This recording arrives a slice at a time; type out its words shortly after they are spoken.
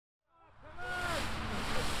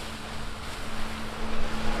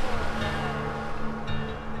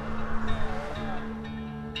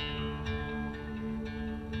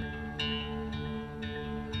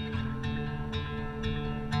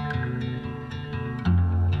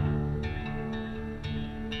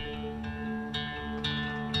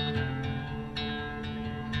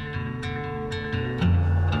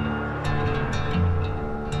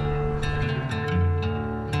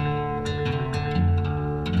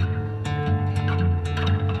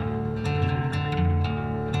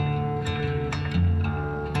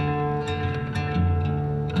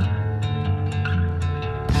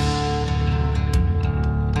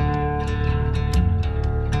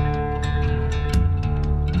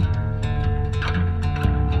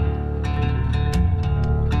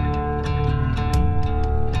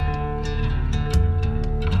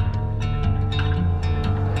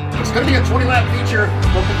a 20-lap feature.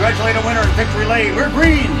 We'll congratulate a winner in victory lane. We're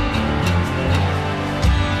green.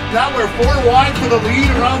 Now we're 4 wide for the lead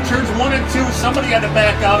around turns 1 and 2. Somebody had to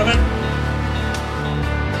back out of it.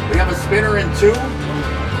 We have a spinner in 2.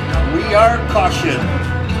 We are caution.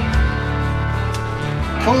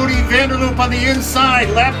 Cody Vanderloop on the inside.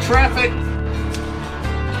 Lap traffic.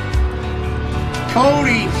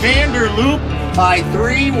 Cody Vanderloop by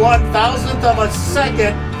 3/1,000th of a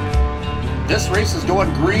second. This race is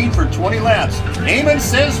going green for 20 laps. Eamon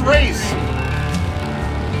says race.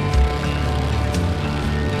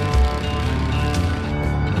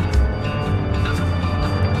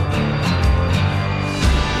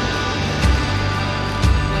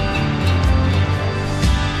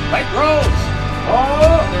 White Rose.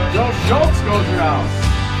 Oh, Joe Schultz goes around.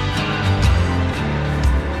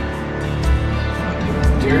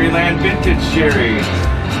 Dairyland Vintage Series.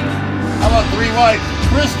 How about 3 wide?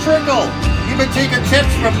 Chris Trickle. You've been taking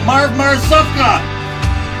tips from Marv Marzufka.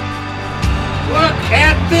 Look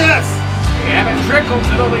at this. Evan Trickle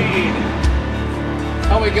to the lead.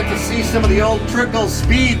 How we get to see some of the old Trickle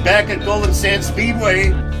speed back at Golden Sand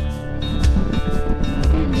Speedway.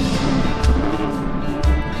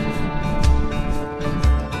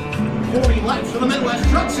 40 laps for the Midwest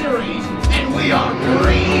Truck Series, and we are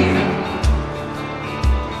green.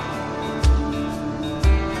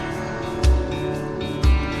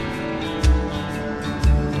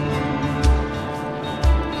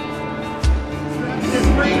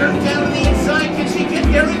 Greener down to the inside. Can she get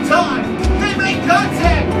there in time? They make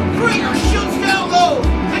contact. Greener shoots down low.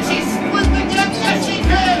 Can she split the gap? Yes, she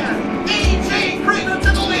can. AJ Greener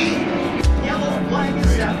to the lead. Yellow flag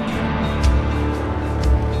is out.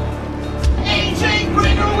 AJ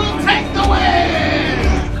Greener will take the win.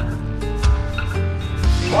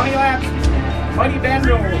 20 laps. Mighty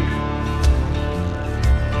Bando.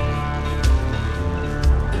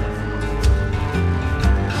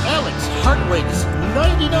 Alex Hartwig's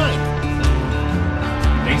 99th.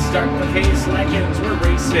 They start the case legends. We're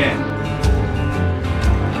racing.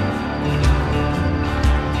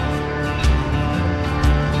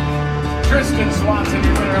 Tristan Swanson,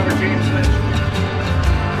 your winner over James Lynch.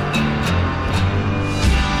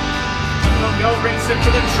 We'll go racing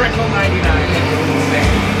for the Trickle 99.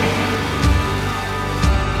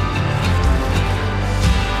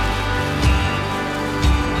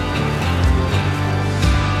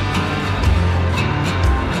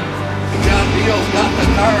 Neil's got the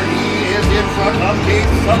card. He is in front of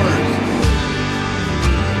Dave Summers.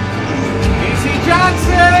 Casey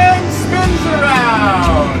Johnson spins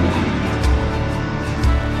around.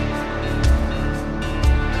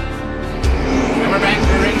 And we're back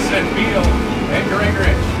to racing. Beal and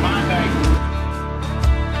Gregorich.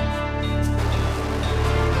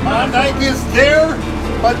 Mondyke is there,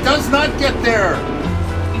 but does not get there.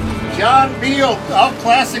 John Beal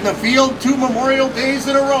outclassing the field 2 Memorial Days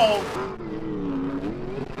in a row.